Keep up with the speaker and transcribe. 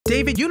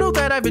David, you know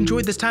that I've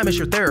enjoyed this time as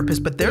your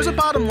therapist, but there's a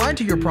bottom line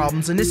to your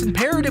problems, and it's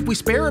imperative we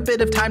spare a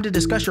bit of time to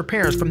discuss your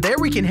parents. From there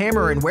we can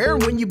hammer in where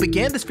and when you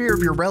began this fear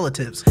of your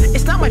relatives.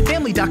 It's not my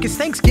family, Doc, it's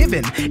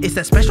Thanksgiving. It's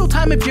that special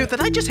time of year that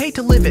I just hate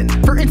to live in.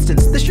 For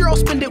instance, this year I'll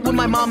spend it with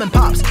my mom and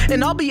pops.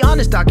 And I'll be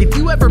honest, Doc, if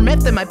you ever met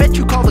them, I bet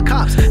you call the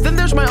cops. Then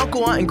there's my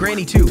uncle, aunt, and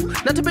granny too.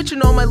 Not to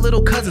mention all my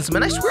little cousins,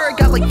 man, I swear I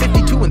got like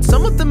 52, and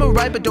some of them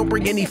arrive but don't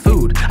bring any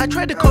food. I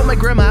tried to call my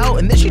grandma out,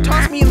 and then she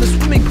tossed me in the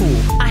swimming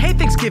pool. I hate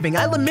Thanksgiving,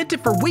 I lament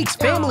it for weeks.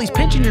 Families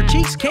pinching your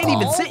cheeks, can't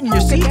even sit in your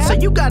seat, so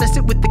you gotta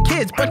sit with the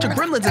kids, bunch of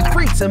gremlins and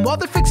freaks. And while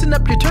they're fixing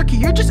up your turkey,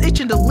 you're just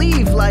itching to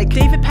leave. Like,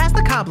 David, pass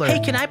the cobbler.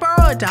 Hey, can I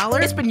borrow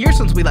 $1? It's been years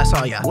since we last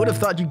saw ya. Would have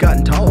thought you'd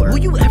gotten taller. Will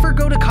you ever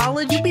go to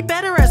college? You'd be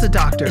better as a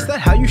doctor. Is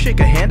that how you shake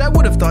a hand? I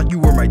would have thought you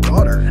were my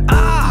daughter.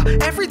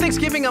 Every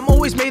Thanksgiving I'm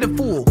always made a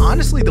fool.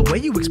 Honestly, the way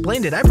you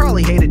explained it, I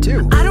probably hate it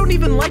too. I don't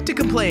even like to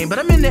complain, but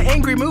I'm in an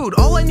angry mood.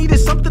 All I need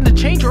is something to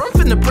change or I'm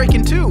finna break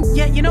in two.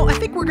 Yeah, you know, I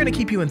think we're gonna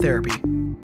keep you in therapy.